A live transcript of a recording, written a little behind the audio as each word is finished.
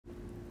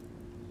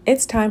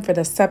It's time for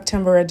the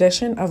September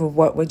edition of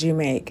What Would You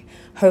Make?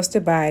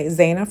 Hosted by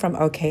Zaina from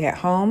OK at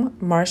Home,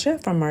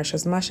 Marsha from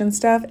Marsha's Mush and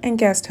Stuff, and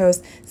guest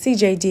host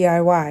CJ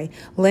DIY.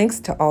 Links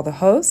to all the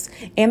hosts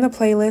and the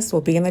playlist will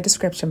be in the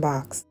description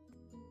box.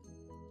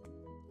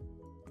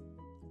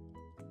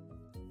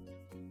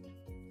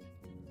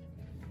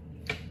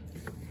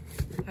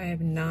 I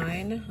have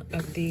 9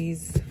 of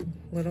these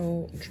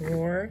little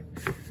drawer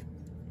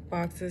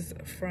boxes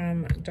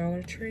from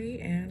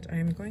DollarTree, and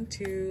I'm going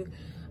to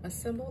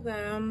assemble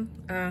them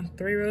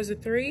 3 rows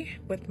of 3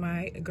 with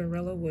my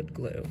Gorilla Wood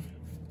glue.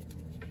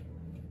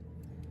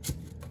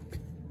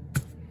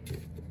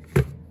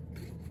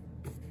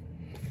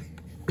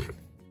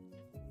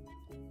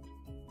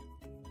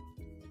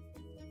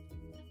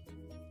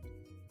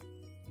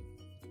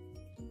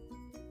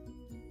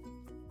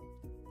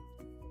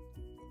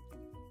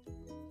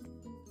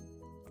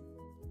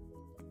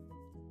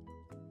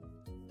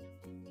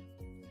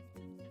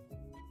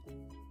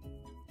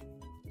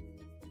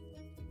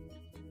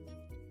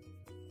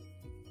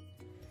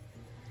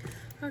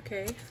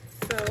 Okay,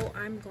 so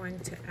I'm going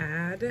to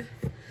add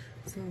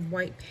some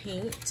white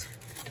paint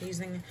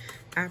using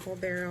Apple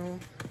Barrel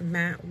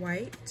Matte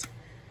White.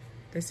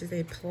 This is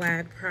a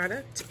Plaid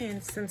product,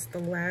 and since the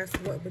last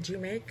What Would You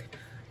Make,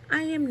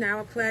 I am now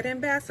a Plaid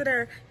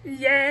ambassador.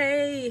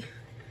 Yay!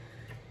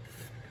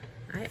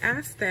 I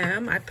asked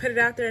them, I put it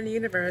out there in the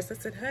universe. I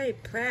said, hey,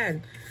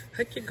 Plaid,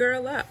 hook your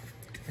girl up.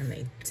 And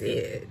they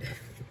did.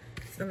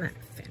 Isn't that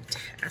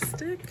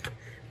fantastic?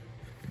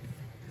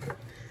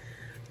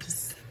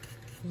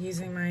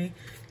 Using my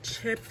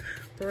chip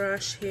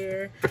brush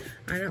here.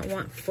 I don't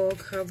want full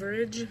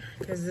coverage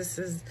because this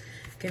is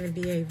going to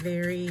be a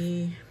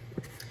very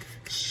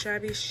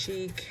shabby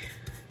chic,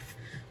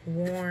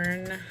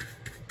 worn,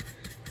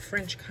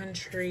 French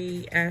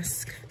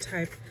country-esque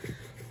type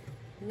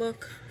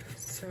look.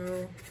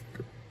 So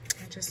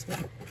I just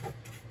want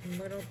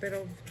a little bit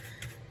of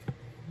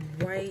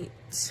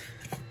white,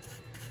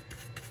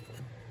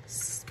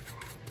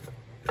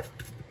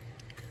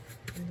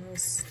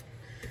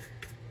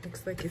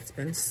 looks like it's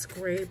been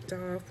scraped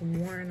off,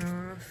 worn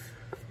off,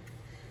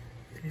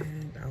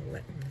 and I'll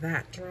let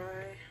that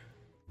dry.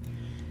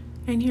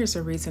 And here's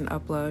a recent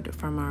upload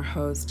from our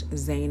host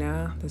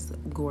Zaina, this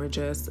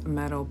gorgeous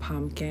metal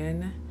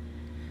pumpkin.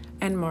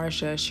 And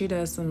Marsha, she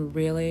does some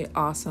really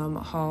awesome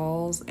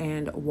hauls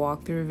and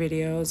walkthrough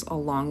videos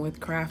along with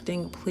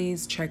crafting.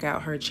 Please check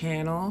out her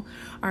channel.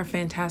 Our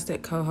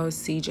fantastic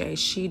co-host CJ,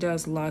 she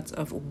does lots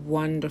of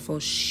wonderful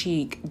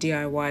chic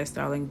DIY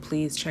styling.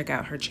 Please check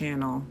out her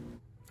channel.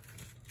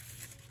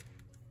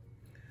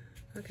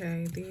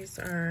 Okay, these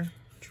are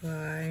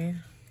dry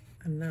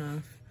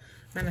enough.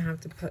 I'm gonna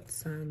have to put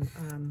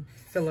some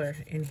filler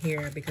in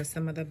here because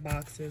some of the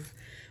boxes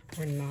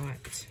were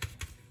not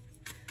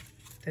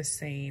the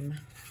same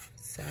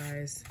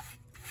size.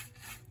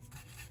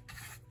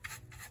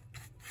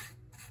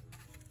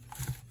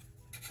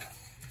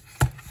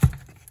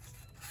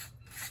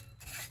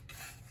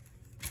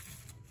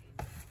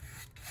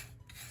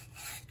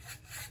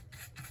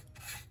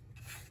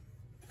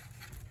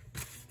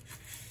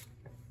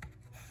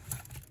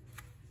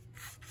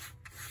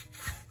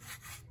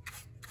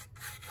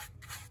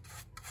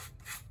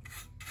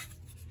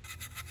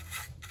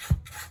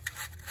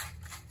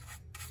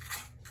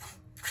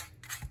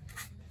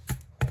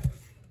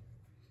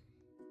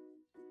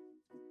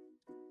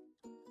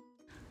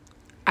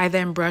 I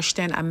then brushed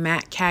in a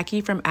matte khaki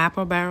from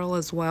Apple Barrel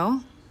as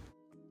well.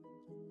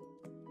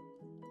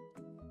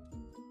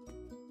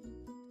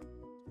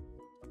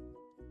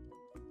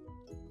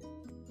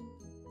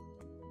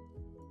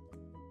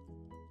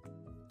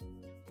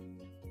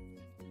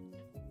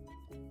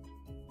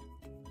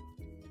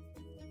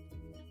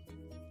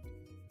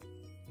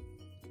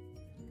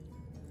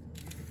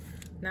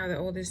 Now that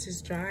all this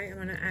is dry, I'm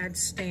gonna add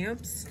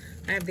stamps.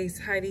 I have these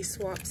Heidi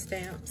Swap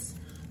stamps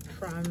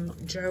from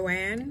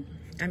Joanne.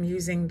 I'm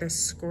using the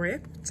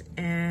script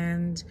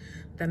and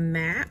the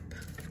map.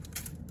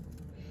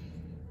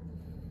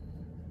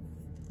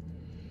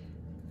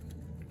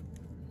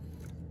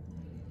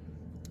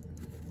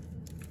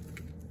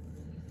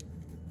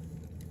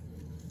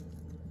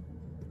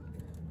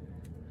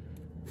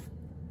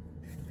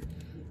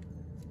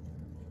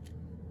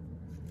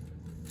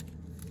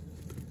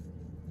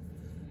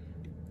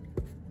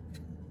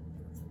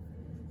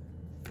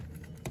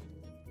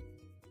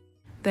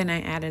 Then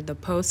I added the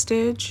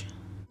postage.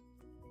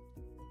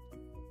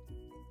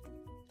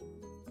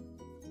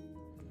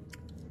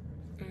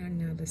 And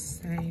now the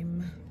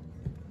same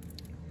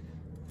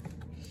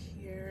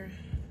here.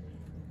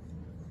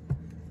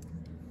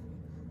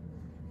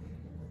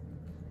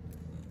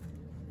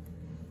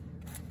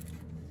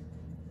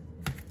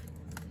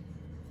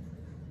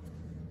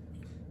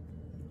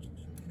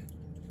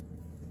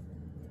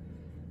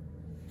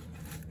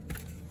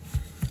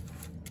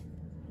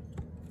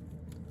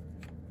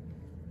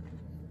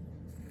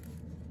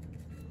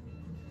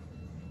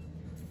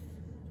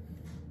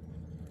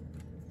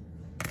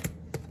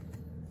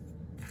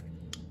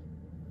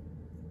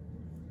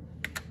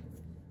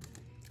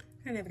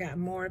 And I've got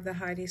more of the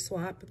Heidi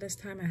swap, but this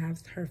time I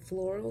have her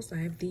florals.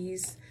 I have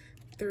these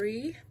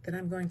 3 that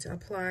I'm going to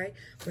apply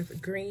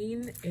with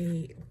green,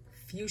 a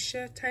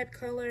fuchsia type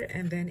color,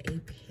 and then a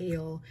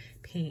pale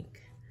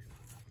pink.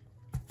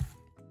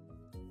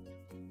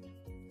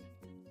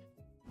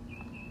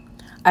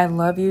 I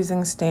love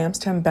using stamps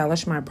to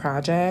embellish my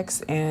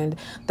projects, and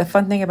the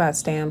fun thing about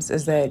stamps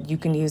is that you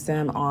can use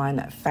them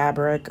on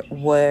fabric,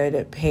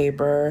 wood,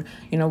 paper,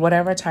 you know,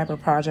 whatever type of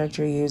project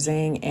you're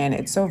using, and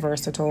it's so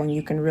versatile and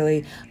you can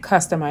really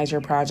customize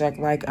your project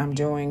like I'm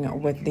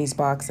doing with these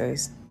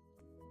boxes.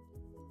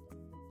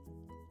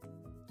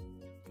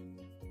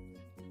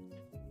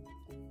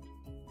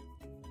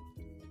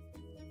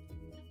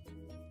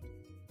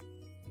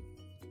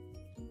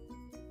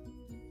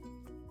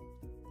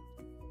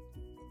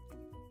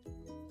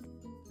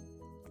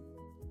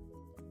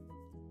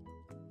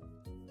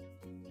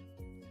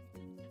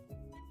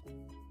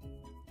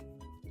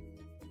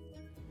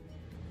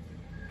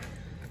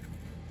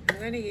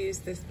 I'm going to use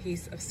this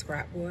piece of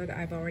scrap wood.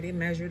 I've already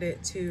measured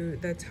it to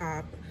the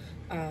top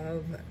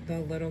of the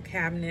little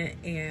cabinet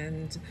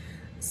and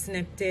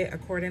snipped it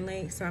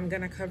accordingly. So I'm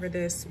going to cover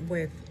this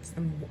with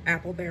some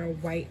apple barrel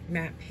white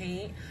matte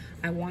paint.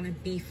 I want to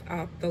beef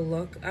up the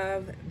look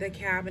of the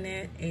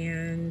cabinet,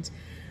 and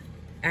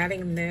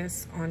adding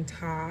this on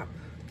top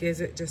gives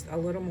it just a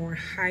little more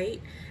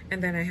height.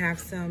 And then I have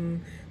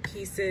some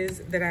pieces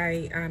that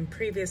I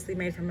previously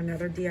made from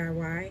another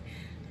DIY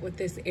with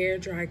this air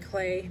dry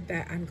clay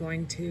that I'm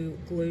going to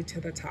glue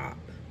to the top.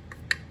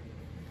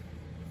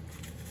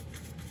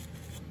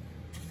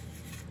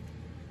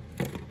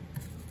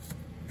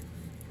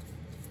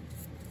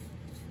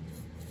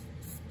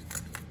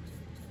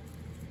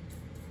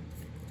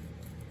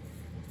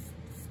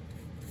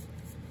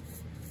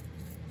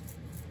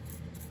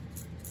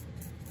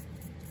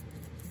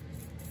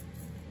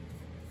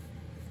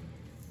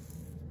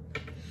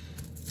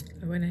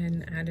 I went ahead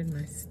and added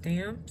my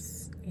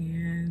stamps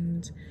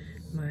and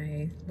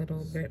my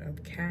little bit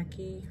of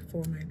khaki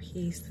for my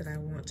piece that I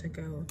want to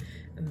go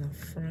in the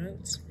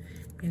front.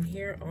 And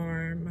here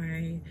are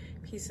my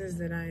pieces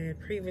that I had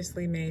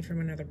previously made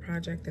from another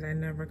project that I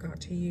never got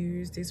to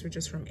use. These were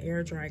just from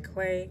air dry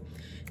clay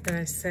that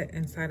I set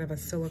inside of a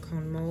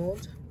silicone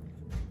mold.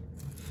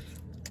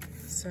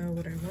 So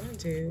what I want to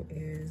do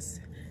is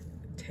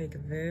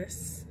take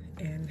this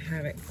and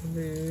have it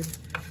glued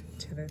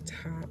to the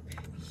top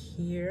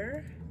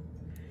here,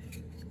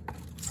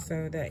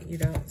 so that you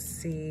don't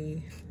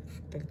see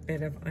the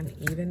bit of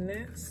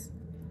unevenness.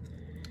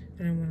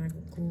 And I want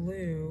to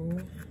glue,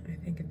 I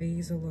think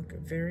these will look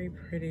very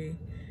pretty,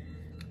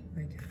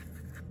 like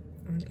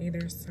on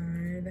either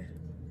side.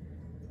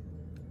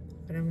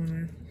 But I want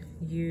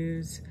to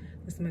use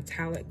this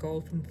metallic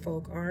gold from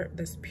Folk Art,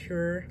 this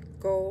pure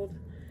gold.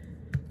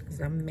 It's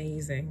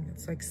amazing.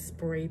 It's like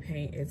spray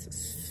paint. It's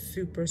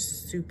super,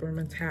 super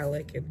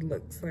metallic. It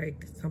looks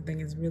like something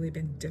has really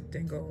been dipped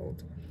in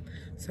gold.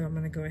 So I'm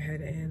gonna go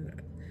ahead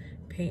and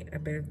paint a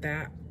bit of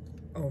that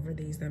over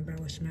these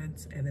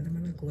embellishments, and then I'm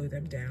gonna glue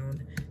them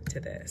down to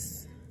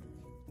this.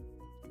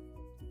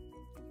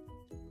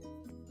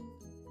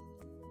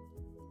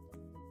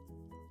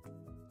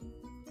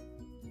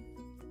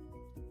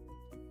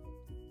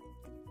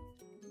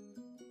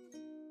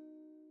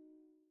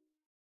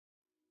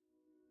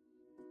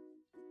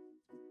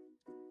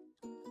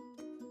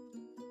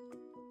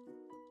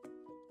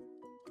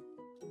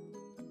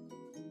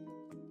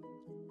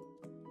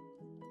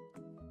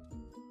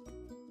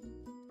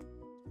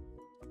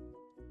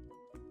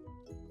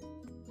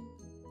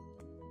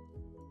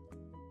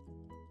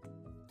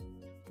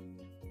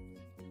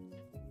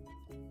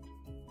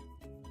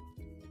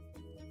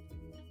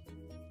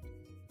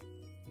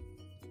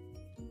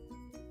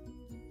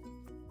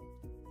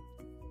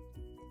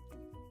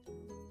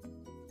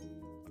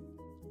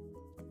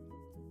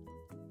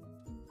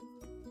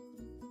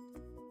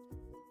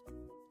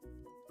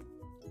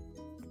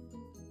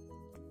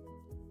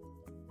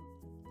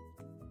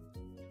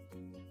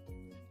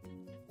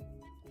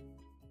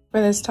 For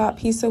this top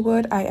piece of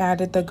wood, I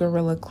added the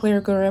Gorilla Clear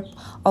Grip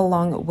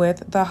along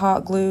with the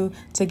hot glue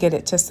to get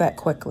it to set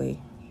quickly.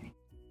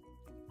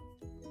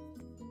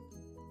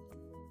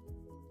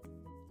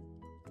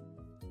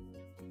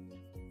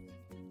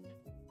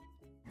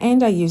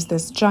 And I used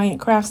this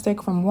giant craft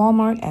stick from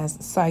Walmart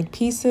as side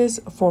pieces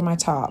for my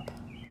top.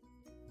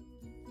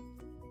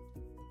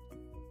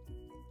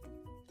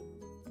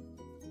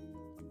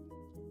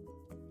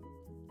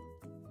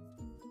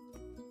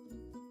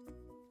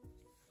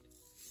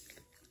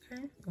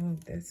 Okay, well,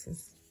 this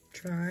is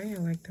dry. I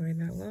like the way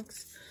that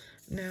looks.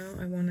 Now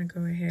I want to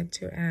go ahead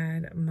to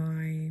add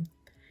my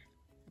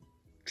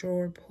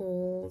drawer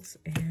pulls,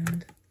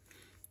 and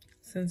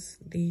since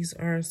these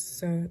are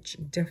such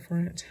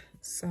different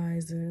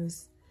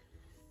sizes,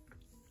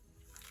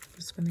 I'm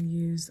just going to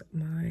use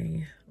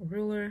my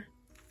ruler,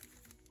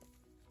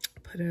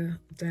 put a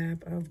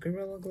dab of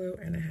Gorilla Glue,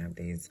 and I have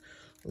these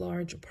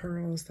large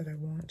pearls that I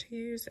want to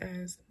use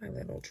as my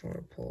little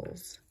drawer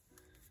pulls.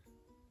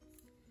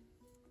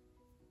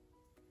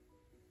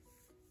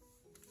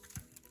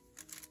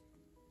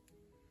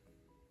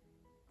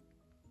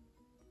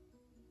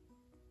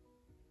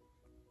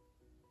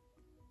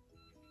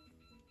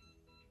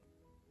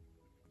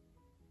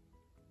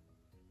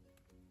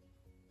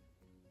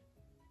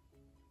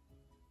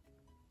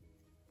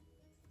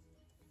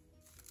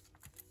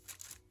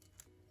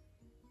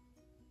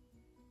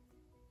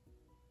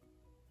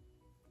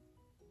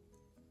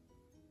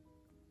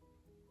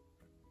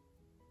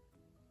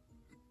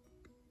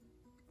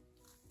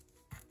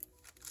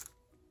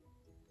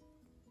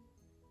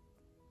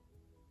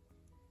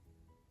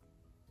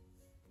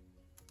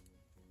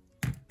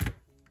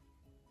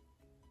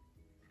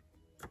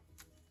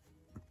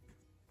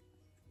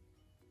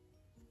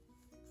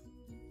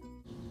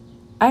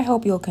 I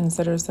hope you'll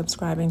consider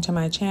subscribing to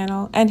my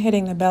channel and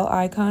hitting the bell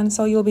icon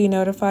so you'll be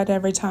notified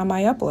every time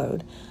I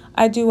upload.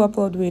 I do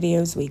upload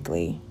videos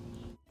weekly.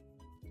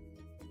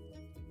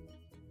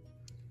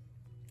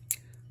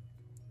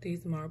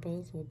 These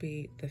marbles will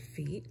be the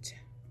feet.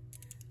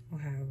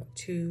 We'll have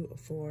 2,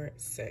 4,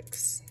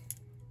 6.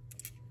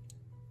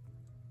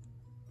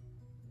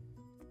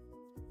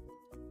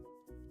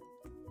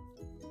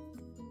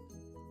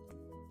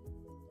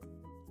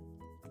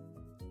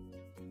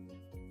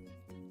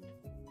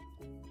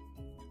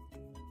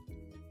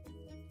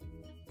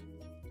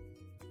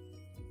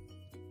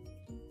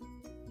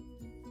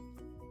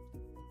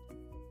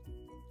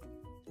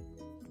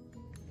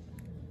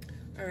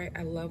 All right,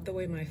 I love the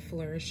way my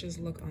flourishes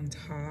look on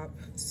top,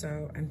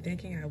 so I'm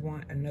thinking I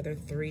want another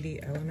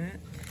 3D element.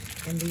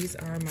 And these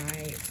are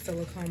my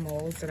silicone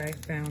molds that I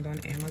found on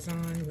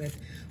Amazon with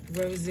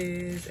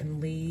roses and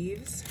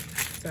leaves.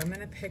 So I'm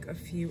gonna pick a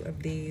few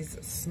of these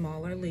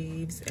smaller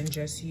leaves and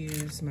just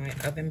use my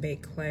oven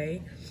baked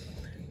clay.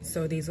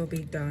 So these will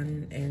be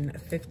done in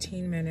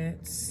 15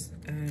 minutes.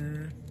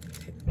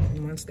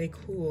 Once they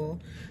cool,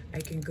 I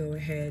can go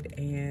ahead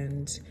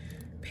and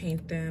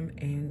paint them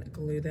and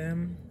glue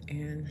them,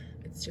 and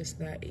it's just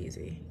that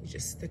easy. You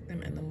just stick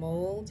them in the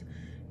mold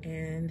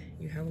and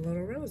you have a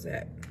little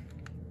rosette.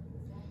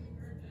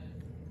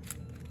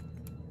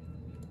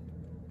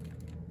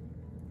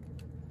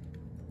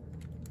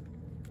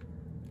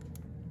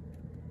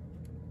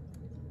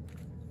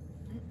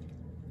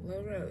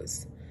 Little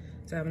rose.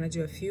 So I'm gonna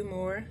do a few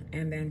more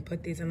and then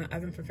put these in the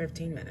oven for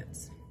 15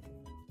 minutes.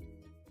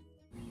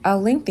 I'll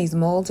link these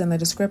molds in the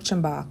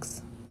description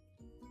box.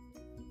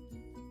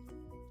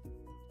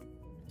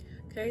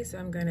 Okay, so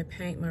I'm going to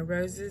paint my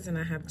roses, and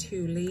I have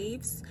 2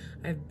 leaves.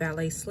 I have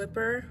Ballet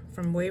Slipper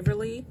from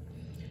Waverly,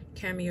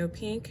 Cameo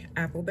Pink,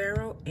 Apple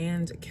Barrel,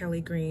 and Kelly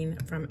Green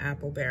from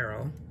Apple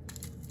Barrel.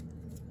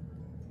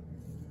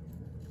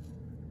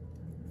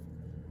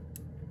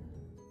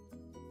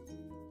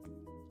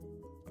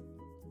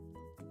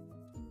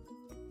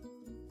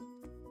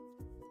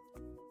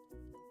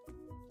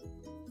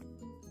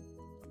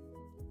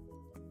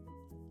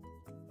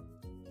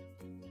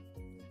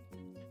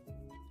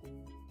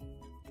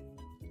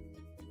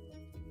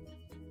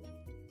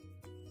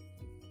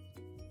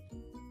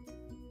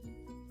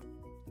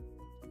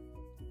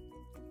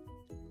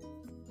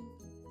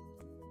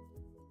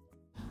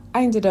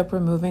 I ended up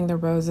removing the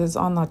roses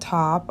on the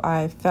top.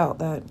 I felt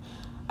that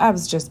I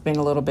was just being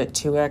a little bit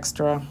too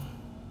extra.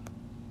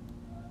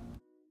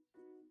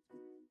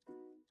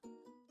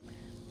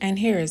 And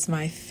here is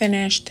my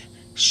finished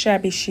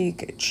Shabby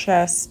Chic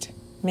chest,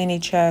 mini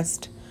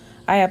chest.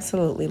 I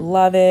absolutely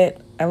love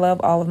it. I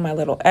love all of my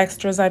little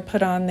extras I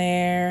put on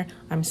there.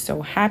 I'm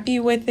so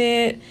happy with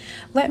it.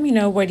 Let me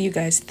know what you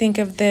guys think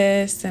of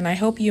this, and I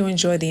hope you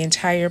enjoy the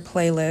entire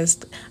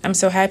playlist. I'm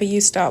so happy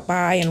you stopped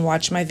by and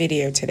watched my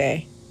video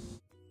today.